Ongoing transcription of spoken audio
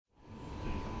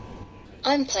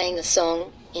I'm playing the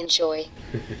song Enjoy.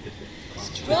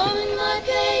 Strumming my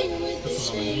pain with his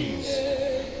fingers,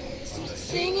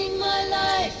 singing my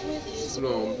life with his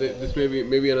No, this may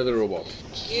be another robot.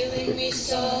 killing me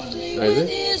softly with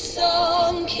his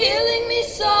song, killing me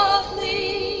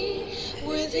softly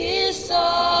with his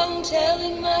song,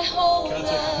 telling my whole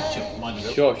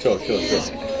life. Sure.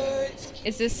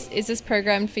 Is this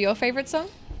programmed for your favourite song?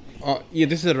 Yeah,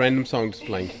 this is a random song just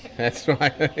playing. That's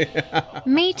right.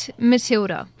 Meet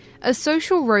Matilda, a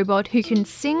social robot who can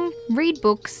sing, read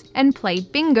books, and play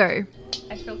bingo.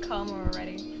 I feel calmer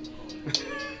already.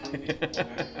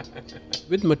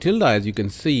 With Matilda, as you can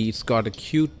see, it's got a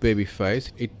cute baby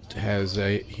face. It has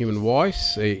a human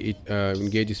voice. It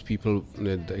engages people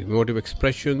with emotive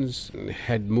expressions,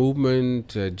 head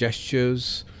movement,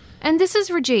 gestures. And this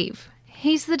is Rajiv.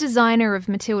 He's the designer of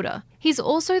Matilda. He's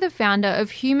also the founder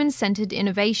of Human-Centered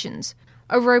Innovations,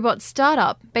 a robot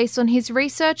startup based on his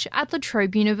research at La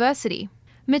Trobe University.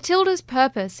 Matilda's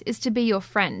purpose is to be your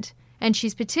friend, and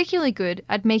she's particularly good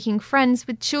at making friends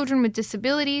with children with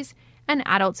disabilities and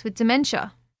adults with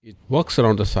dementia. It works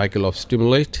around the cycle of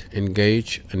stimulate,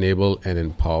 engage, enable, and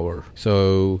empower.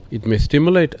 So it may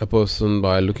stimulate a person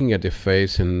by looking at their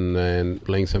face and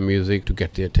playing some music to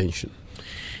get their attention.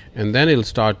 And then it'll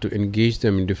start to engage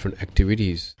them in different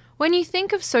activities. When you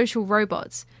think of social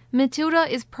robots,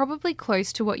 Matilda is probably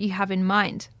close to what you have in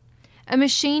mind. A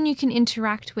machine you can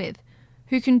interact with,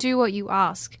 who can do what you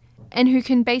ask, and who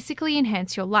can basically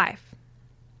enhance your life.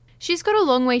 She's got a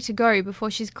long way to go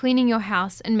before she's cleaning your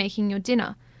house and making your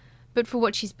dinner, but for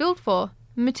what she's built for,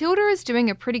 Matilda is doing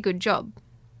a pretty good job.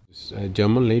 A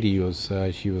German lady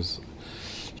she was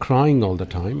crying all the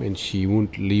time, and she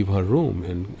wouldn't leave her room.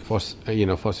 And first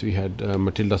we had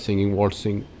Matilda singing,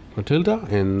 waltzing Matilda,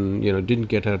 and didn't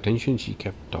get her attention. She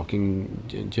kept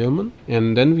talking German,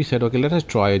 and then we said, okay, let us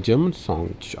try a German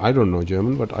song. I don't know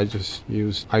German, but I just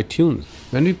used iTunes.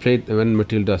 When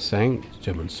Matilda sang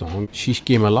German song, she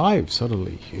came alive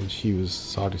suddenly, and she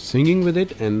started singing with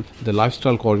it. And the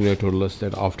lifestyle coordinator told us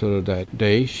that after that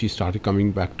day, she started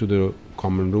coming back to the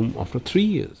common room after 3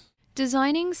 years.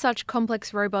 Designing such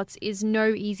complex robots is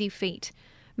no easy feat,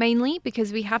 mainly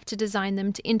because we have to design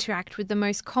them to interact with the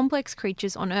most complex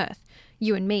creatures on Earth,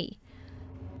 you and me.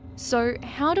 So,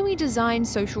 how do we design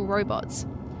social robots?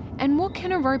 And what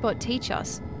can a robot teach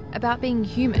us about being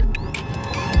human?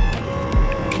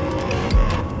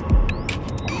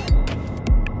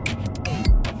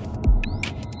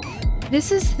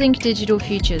 This is Think Digital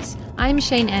Futures. I'm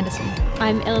Shane Anderson.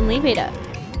 I'm Ellen Leabeater.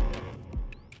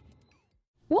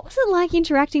 What was it like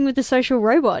interacting with the social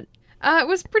robot? It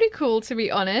was pretty cool, to be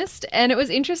honest, and it was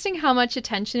interesting how much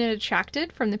attention it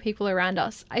attracted from the people around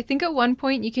us. I think at one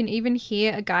point you can even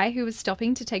hear a guy who was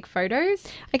stopping to take photos.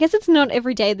 I guess it's not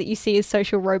every day that you see a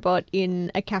social robot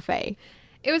in a cafe.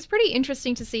 It was pretty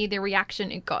interesting to see the reaction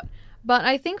it got. But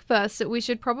I think first that we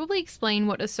should probably explain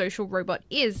what a social robot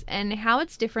is and how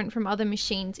it's different from other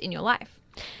machines in your life.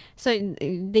 So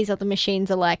these other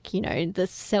machines are like, the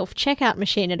self-checkout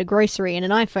machine at a grocery and an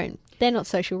iPhone. They're not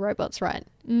social robots, right?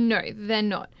 No, they're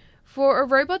not. For a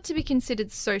robot to be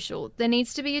considered social, there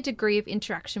needs to be a degree of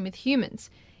interaction with humans.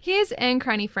 Here's Anne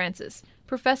Cranny-Francis,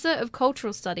 Professor of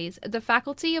Cultural Studies at the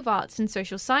Faculty of Arts and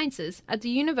Social Sciences at the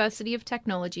University of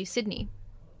Technology, Sydney.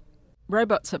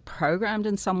 Robots are programmed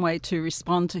in some way to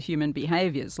respond to human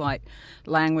behaviours like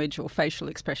language or facial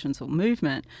expressions or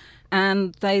movement,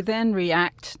 and they then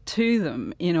react to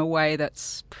them in a way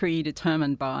that's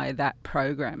predetermined by that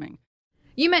programming.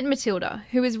 You met Matilda,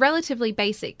 who is relatively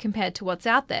basic compared to what's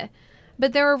out there,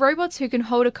 but there are robots who can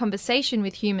hold a conversation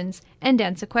with humans and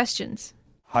answer questions.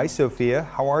 Hi, Sophia.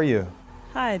 How are you?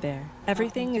 Hi there.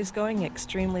 Everything is going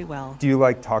extremely well. Do you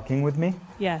like talking with me?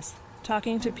 Yes,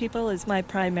 talking to people is my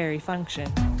primary function.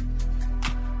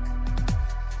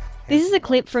 This is a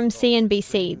clip from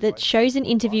CNBC that shows an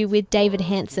interview with David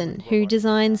Hanson, who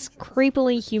designs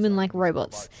creepily human-like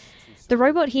robots. The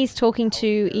robot he's talking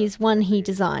to is one he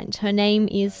designed. Her name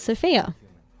is Sophia.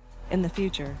 In the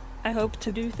future, I hope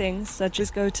to do things such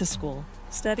as go to school,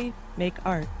 study, make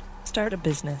art, start a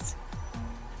business,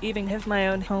 even have my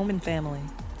own home and family.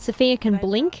 Sophia can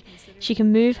blink, she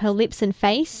can move her lips and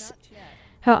face.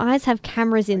 Her eyes have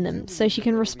cameras in them, so she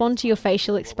can respond to your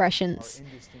facial expressions.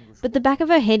 But the back of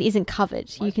her head isn't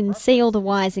covered. You can see all the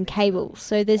wires and cables,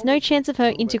 so there's no chance of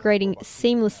her integrating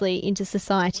seamlessly into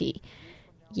society.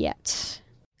 Yet.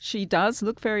 She does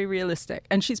look very realistic,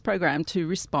 and she's programmed to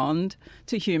respond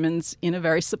to humans in a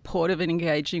very supportive and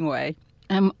engaging way.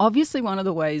 Obviously, one of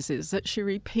the ways is that she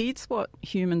repeats what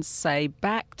humans say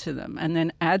back to them and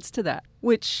then adds to that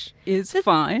which is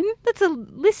fine. That's a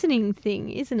listening thing,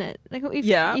 isn't it? Like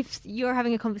if you're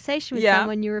having a conversation with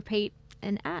someone, you repeat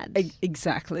an ad.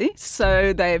 Exactly.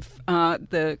 So they've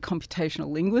the computational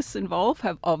linguists involved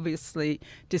have obviously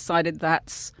decided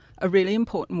that's a really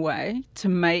important way to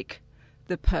make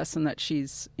the person that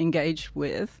she's engaged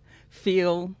with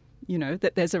feel,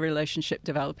 that there's a relationship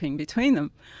developing between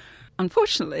them.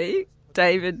 Unfortunately,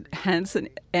 David Hanson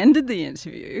ended the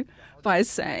interview by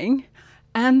saying,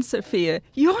 "And Sophia,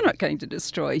 you're not going to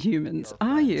destroy humans,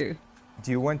 are you?"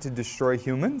 Do you want to destroy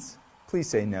humans? Please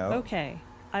say no. Okay,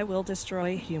 I will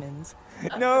destroy humans.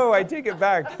 No, I take it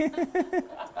back.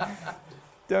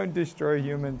 Don't destroy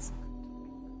humans.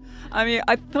 I mean,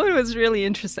 I thought it was really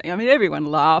interesting. I mean, everyone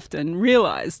laughed and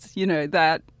realized,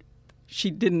 that she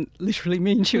didn't literally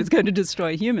mean she was going to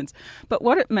destroy humans. But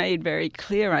what it made very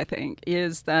clear, I think,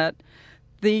 is that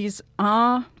these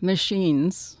are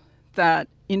machines that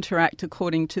interact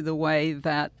according to the way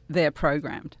that they're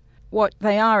programmed. What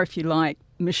they are, if you like,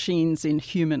 machines in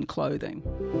human clothing.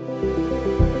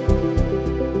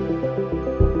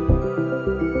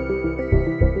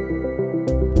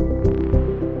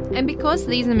 And because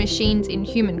these are machines in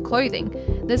human clothing,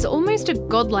 there's almost a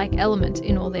godlike element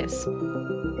in all this.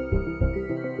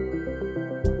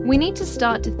 We need to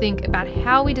start to think about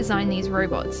how we design these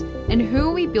robots and who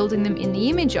are we building them in the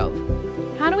image of?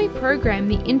 How do we program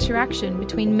the interaction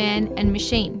between man and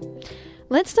machine?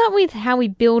 Let's start with how we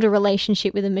build a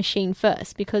relationship with a machine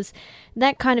first, because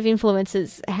that kind of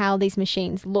influences how these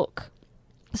machines look.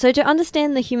 So to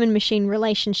understand the human-machine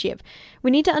relationship,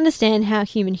 we need to understand how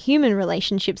human-human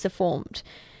relationships are formed.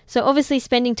 So obviously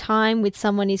spending time with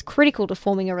someone is critical to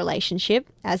forming a relationship,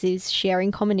 as is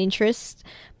sharing common interests,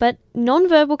 but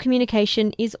non-verbal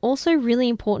communication is also really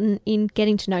important in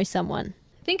getting to know someone.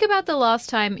 Think about the last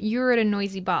time you were at a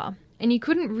noisy bar and you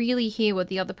couldn't really hear what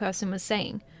the other person was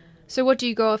saying. So what do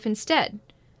you go off instead?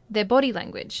 Their body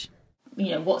language.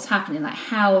 What's happening? Like,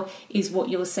 how is what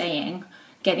you're saying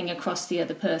getting across the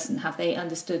other person? Have they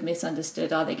understood,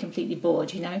 misunderstood? Are they completely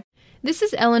bored, This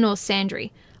is Eleanor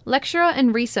Sandry, lecturer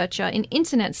and researcher in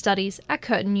internet studies at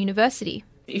Curtin University.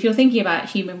 If you're thinking about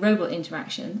human-robot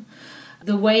interaction,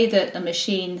 the way that a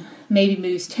machine maybe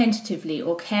moves tentatively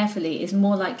or carefully is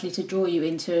more likely to draw you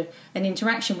into an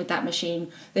interaction with that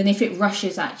machine than if it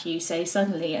rushes at you, say,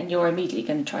 suddenly, and you're immediately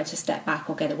going to try to step back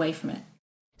or get away from it.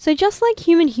 So just like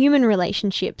human-human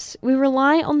relationships, we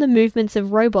rely on the movements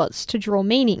of robots to draw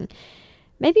meaning.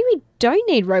 Maybe we don't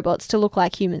need robots to look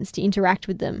like humans to interact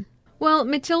with them. Well,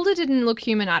 Matilda didn't look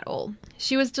human at all.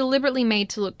 She was deliberately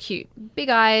made to look cute. Big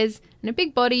eyes and a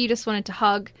big body you just wanted to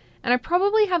hug. And I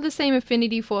probably have the same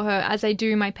affinity for her as I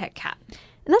do my pet cat.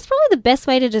 And that's probably the best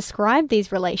way to describe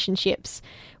these relationships.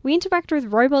 We interact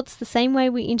with robots the same way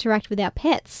we interact with our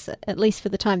pets, at least for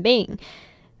the time being.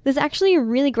 There's actually a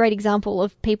really great example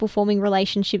of people forming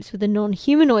relationships with a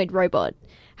non-humanoid robot.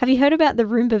 Have you heard about the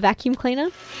Roomba vacuum cleaner?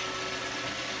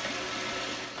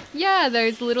 Yeah,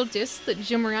 those little discs that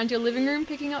jump around your living room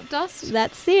picking up dust.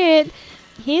 That's it.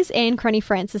 Here's Anne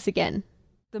Crunny-Francis again.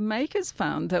 The makers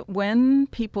found that when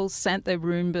people sent their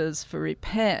Roombas for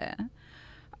repair,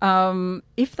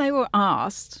 if they were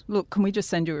asked, look, can we just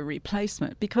send you a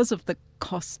replacement? Because of the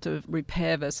cost of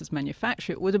repair versus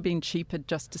manufacture, it would have been cheaper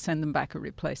just to send them back a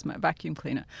replacement vacuum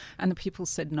cleaner. And the people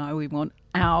said, no, we want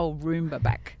our Roomba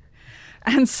back.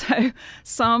 And so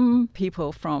some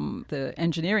people from the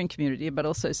engineering community, but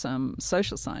also some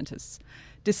social scientists,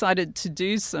 decided to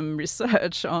do some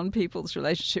research on people's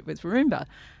relationship with Roomba.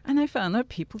 And they found that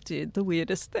people did the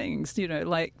weirdest things,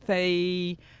 like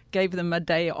they gave them a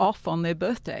day off on their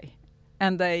birthday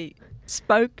and they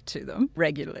spoke to them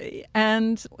regularly.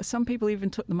 And some people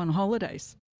even took them on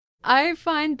holidays. I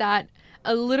find that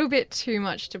a little bit too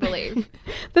much to believe.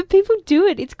 But people do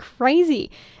it. It's crazy.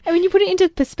 And when you put it into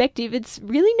perspective, it's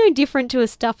really no different to a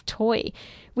stuffed toy.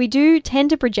 We do tend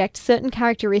to project certain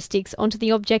characteristics onto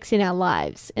the objects in our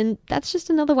lives, and that's just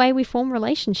another way we form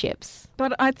relationships.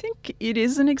 But I think it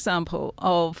is an example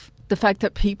of the fact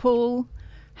that people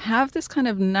have this kind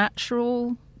of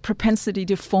natural propensity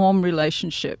to form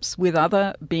relationships with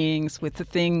other beings, with the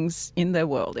things in their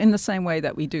world, in the same way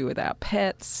that we do with our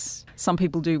pets. Some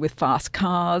people do with fast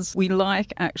cars. We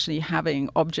like actually having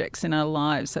objects in our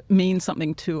lives that mean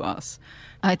something to us.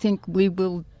 I think we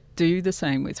will do the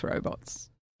same with robots.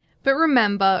 But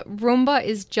remember, Roomba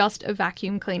is just a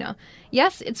vacuum cleaner.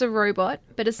 Yes, it's a robot,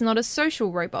 but it's not a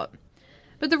social robot.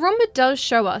 But the Roomba does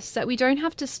show us that we don't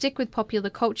have to stick with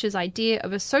popular culture's idea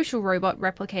of a social robot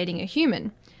replicating a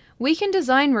human. We can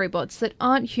design robots that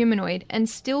aren't humanoid and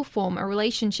still form a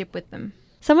relationship with them.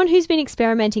 Someone who's been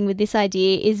experimenting with this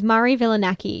idea is Mari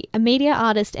Velonaki, a media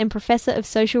artist and professor of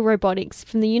social robotics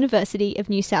from the University of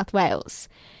New South Wales.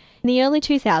 In the early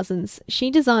 2000s,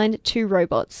 she designed 2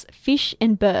 robots, Fish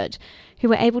and Bird, who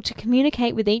were able to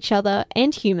communicate with each other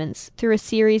and humans through a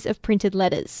series of printed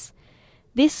letters.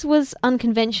 This was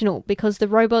unconventional because the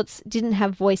robots didn't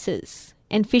have voices,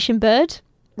 and Fish and Bird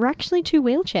were actually 2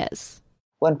 wheelchairs.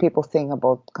 When people think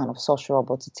about kind of social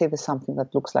robots, it's either something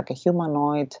that looks like a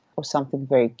humanoid or something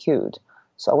very cute.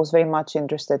 So I was very much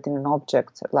interested in an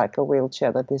object like a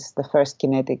wheelchair that is the first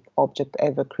kinetic object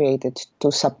ever created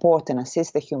to support and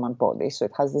assist the human body. So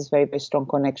it has this very, very strong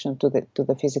connection to the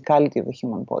physicality of the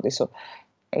human body. So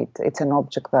it's an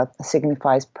object that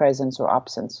signifies presence or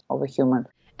absence of a human.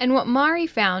 And what Mari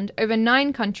found over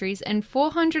 9 countries and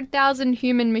 400,000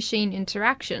 human-machine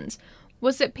interactions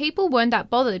was that people weren't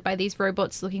that bothered by these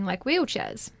robots looking like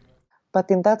wheelchairs. But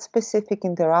in that specific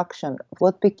interaction,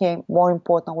 what became more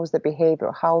important was the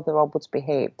behavior, how the robots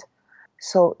behaved.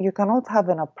 So you cannot have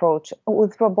an approach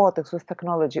with robotics, with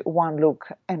technology, one look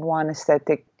and one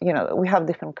aesthetic. You know, we have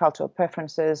different cultural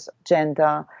preferences,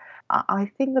 gender.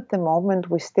 I think at the moment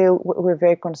we're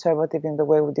very conservative in the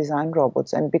way we design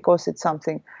robots. And because it's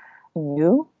something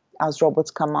new, as robots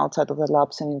come outside of the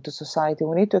labs and into society,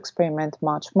 we need to experiment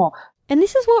much more. And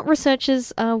this is what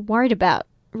researchers are worried about.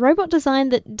 Robot design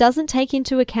that doesn't take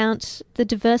into account the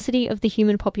diversity of the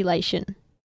human population.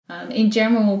 In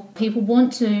general, people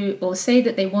want to, or say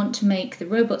that they want to make the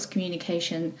robot's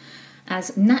communication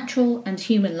as natural and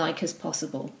human-like as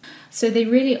possible. So they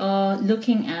really are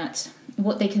looking at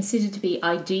what they consider to be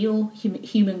ideal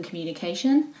human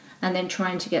communication, and then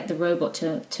trying to get the robot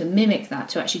to mimic that,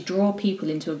 to actually draw people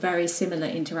into a very similar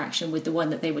interaction with the one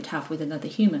that they would have with another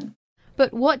human.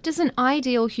 But what does an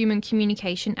ideal human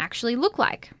communication actually look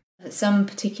like? Some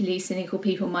particularly cynical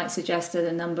people might suggest that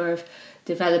a number of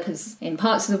developers in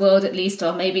parts of the world at least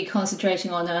are maybe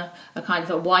concentrating on a kind of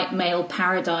a white male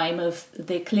paradigm of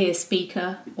the clear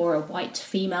speaker, or a white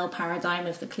female paradigm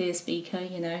of the clear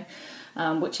speaker,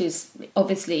 which is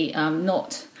obviously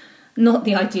not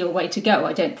the ideal way to go,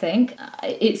 I don't think.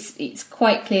 It's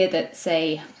quite clear that,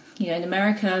 say, in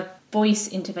America, voice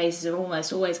interfaces are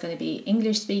almost always going to be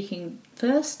English-speaking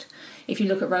first. If you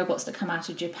look at robots that come out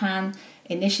of Japan,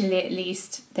 initially at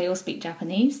least, they all speak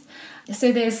Japanese.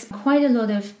 So there's quite a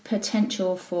lot of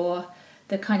potential for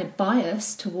the kind of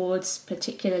bias towards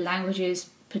particular languages,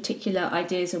 particular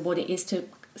ideas of what it is to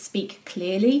speak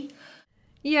clearly.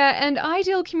 Yeah, and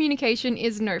ideal communication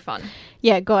is no fun.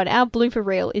 Yeah, God, our blooper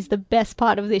reel is the best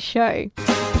part of this show.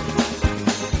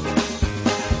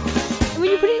 When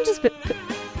you put it into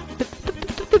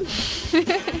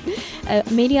a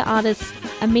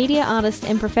media artist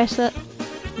and professor.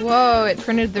 Whoa, it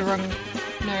printed the wrong.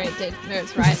 No, it did. No,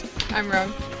 it's right. I'm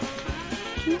wrong.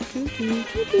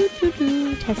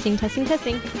 Testing.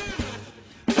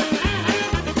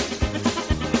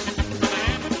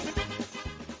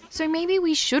 So maybe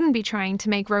we shouldn't be trying to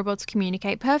make robots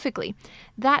communicate perfectly.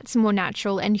 That's more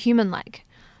natural and human-like.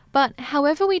 But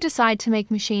however we decide to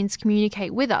make machines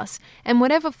communicate with us, and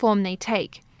whatever form they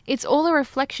take, it's all a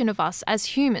reflection of us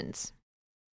as humans.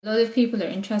 A lot of people are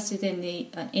interested in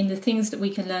the things that we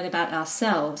can learn about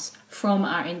ourselves from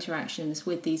our interactions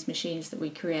with these machines that we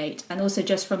create, and also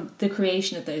just from the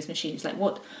creation of those machines. Like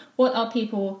what are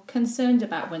people concerned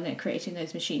about when they're creating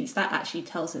those machines? That actually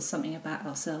tells us something about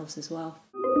ourselves as well.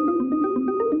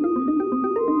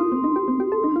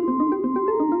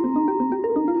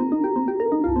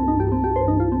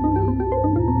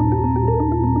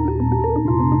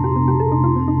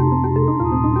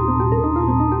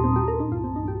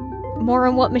 More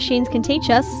on what machines can teach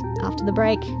us after the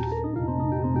break.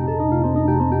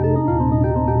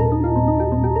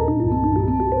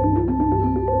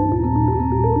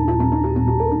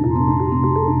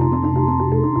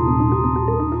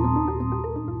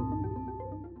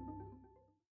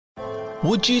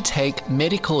 Would you take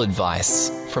medical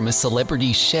advice from a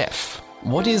celebrity chef?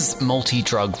 What is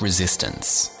multi-drug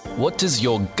resistance? What does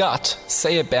your gut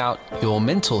say about your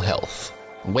mental health?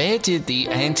 Where did the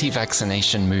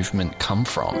anti-vaccination movement come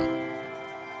from?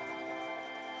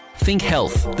 Think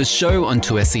Health, the show on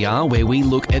 2SER where we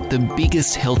look at the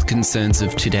biggest health concerns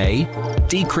of today,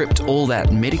 decrypt all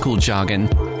that medical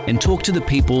jargon, and talk to the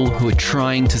people who are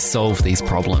trying to solve these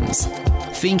problems.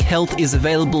 Think Health is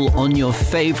available on your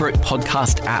favourite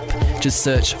podcast app. Just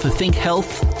search for Think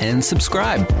Health and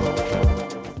subscribe.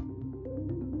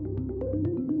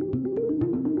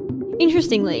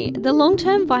 Interestingly, the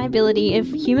long-term viability of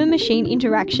human-machine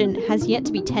interaction has yet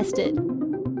to be tested.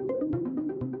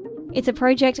 It's a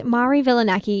project Mari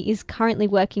Velonaki is currently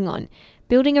working on,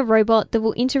 building a robot that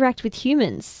will interact with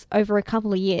humans over a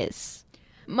couple of years.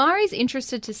 Mari's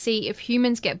interested to see if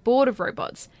humans get bored of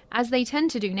robots, as they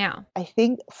tend to do now. I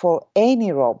think for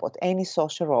any robot, any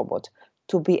social robot,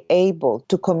 to be able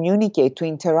to communicate, to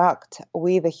interact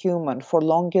with a human for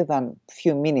longer than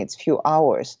few minutes, few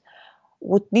hours,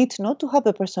 would need not to have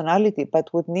a personality,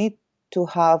 but would need to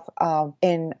have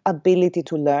an ability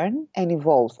to learn and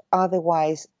evolve.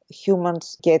 Otherwise,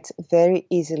 humans get very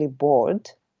easily bored,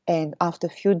 and after a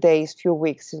few days, few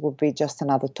weeks, it will be just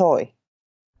another toy.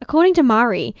 According to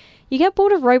Mari, you get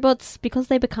bored of robots because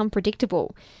they become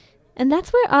predictable. And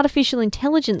that's where artificial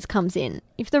intelligence comes in.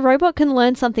 If the robot can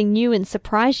learn something new and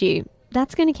surprise you,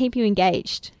 that's going to keep you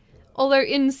engaged. Although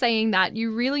in saying that,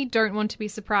 you really don't want to be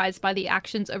surprised by the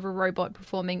actions of a robot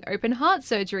performing open heart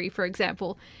surgery, for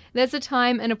example. There's a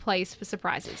time and a place for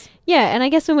surprises. Yeah, and I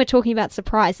guess when we're talking about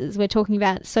surprises, we're talking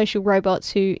about social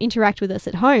robots who interact with us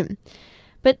at home.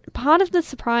 But part of the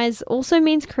surprise also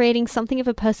means creating something of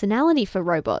a personality for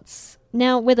robots.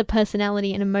 Now, whether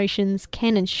personality and emotions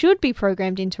can and should be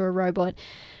programmed into a robot,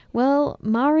 well,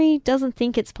 Mari doesn't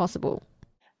think it's possible.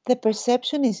 The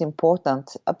perception is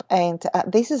important, and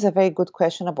this is a very good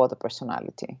question about the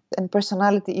personality. And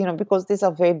personality, because these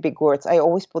are very big words, I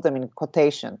always put them in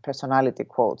quotation, personality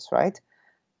quotes, right?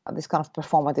 This kind of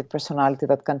performative personality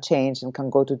that can change and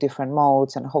can go to different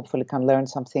modes and hopefully can learn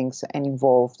some things and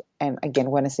evolve. And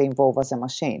again, when I say evolve as a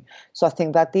machine. So I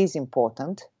think that is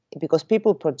important because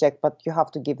people project, but you have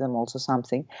to give them also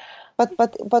something.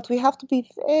 But we have to be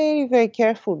very, very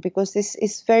careful because this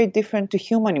is very different to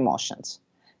human emotions.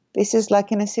 This is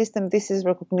like in a system, this is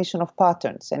recognition of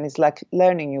patterns, and it's like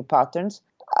learning new patterns.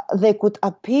 They could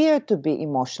appear to be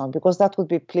emotional because that would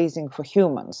be pleasing for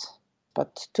humans.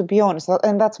 But to be honest,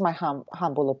 and that's my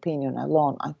humble opinion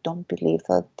alone, I don't believe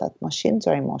that machines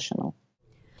are emotional.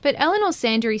 But Eleanor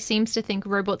Sandry seems to think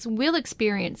robots will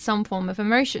experience some form of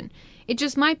emotion. It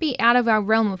just might be out of our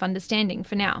realm of understanding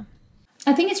for now.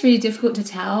 I think it's really difficult to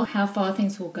tell how far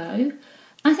things will go.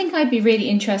 I think I'd be really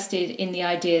interested in the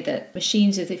idea that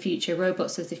machines of the future,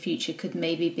 robots of the future, could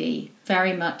maybe be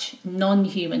very much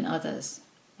non-human others.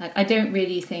 I don't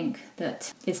really think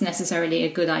that it's necessarily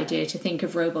a good idea to think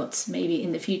of robots maybe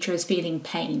in the future as feeling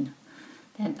pain.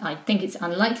 And I think it's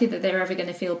unlikely that they're ever going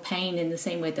to feel pain in the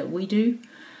same way that we do.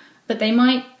 But they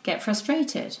might get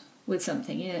frustrated with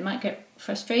something. They might get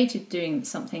frustrated doing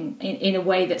something in a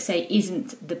way that, say,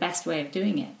 isn't the best way of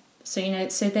doing it. So,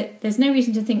 so that there's no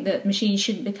reason to think that machines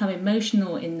shouldn't become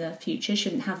emotional in the future,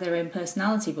 shouldn't have their own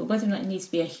personality. But whether or not it needs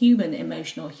to be a human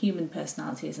emotion or human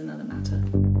personality is another matter.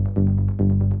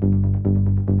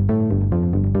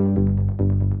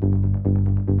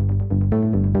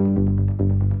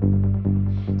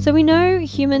 So we know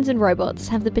humans and robots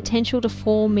have the potential to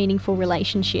form meaningful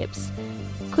relationships.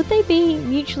 Could they be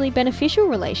mutually beneficial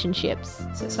relationships?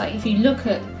 So it's like if you look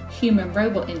at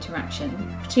human-robot interaction,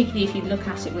 particularly if you look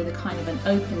at it with a kind of an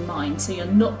open mind, so you're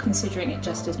not considering it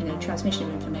just as, transmission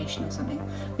of information or something,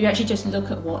 but you actually just look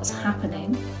at what's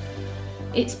happening,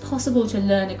 it's possible to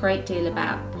learn a great deal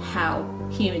about how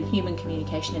human-human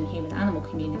communication and human-animal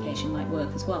communication might work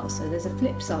as well. So there's a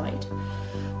flip side.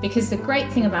 Because the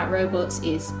great thing about robots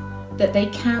is that they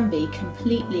can be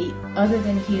completely other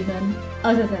than human,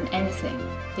 other than anything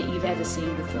that you've ever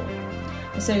seen before.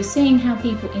 And so seeing how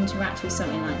people interact with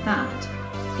something like that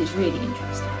is really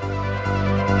interesting.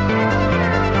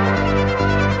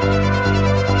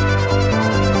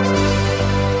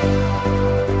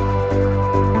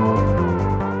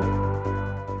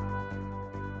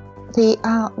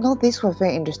 These were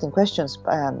very interesting questions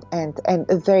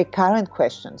and very current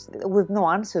questions with no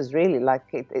answers really,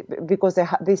 because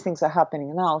these things are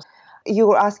happening now. You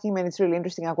were asking me, and it's really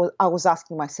interesting. I was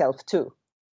asking myself too.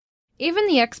 Even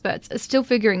the experts are still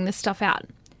figuring this stuff out.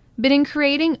 But in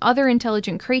creating other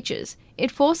intelligent creatures,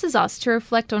 it forces us to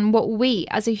reflect on what we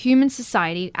as a human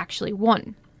society actually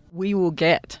want. We will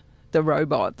get the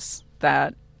robots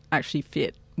that actually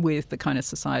fit with the kind of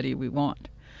society we want.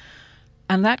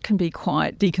 And that can be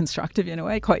quite deconstructive in a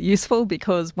way, quite useful,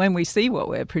 because when we see what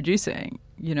we're producing,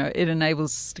 it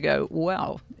enables us to go,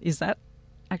 wow, is that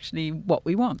actually what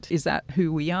we want? Is that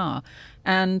who we are?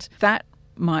 And that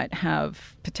might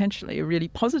have potentially a really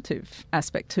positive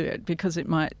aspect to it, because it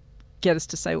might get us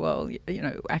to say, well,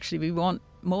 actually we want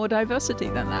more diversity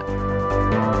than that.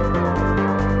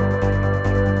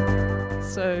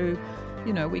 So,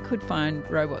 we could find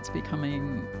robots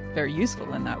becoming very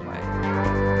useful in that way.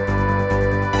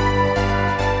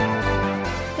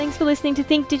 Thanks for listening to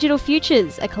Think Digital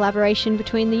Futures, a collaboration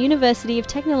between the University of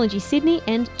Technology Sydney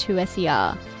and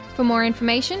 2SER. For more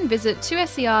information, visit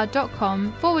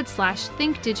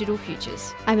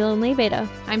 2ser.com/thinkdigitalfutures. I'm Ellen Leabeater.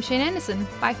 I'm Shane Anderson.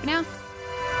 Bye for now.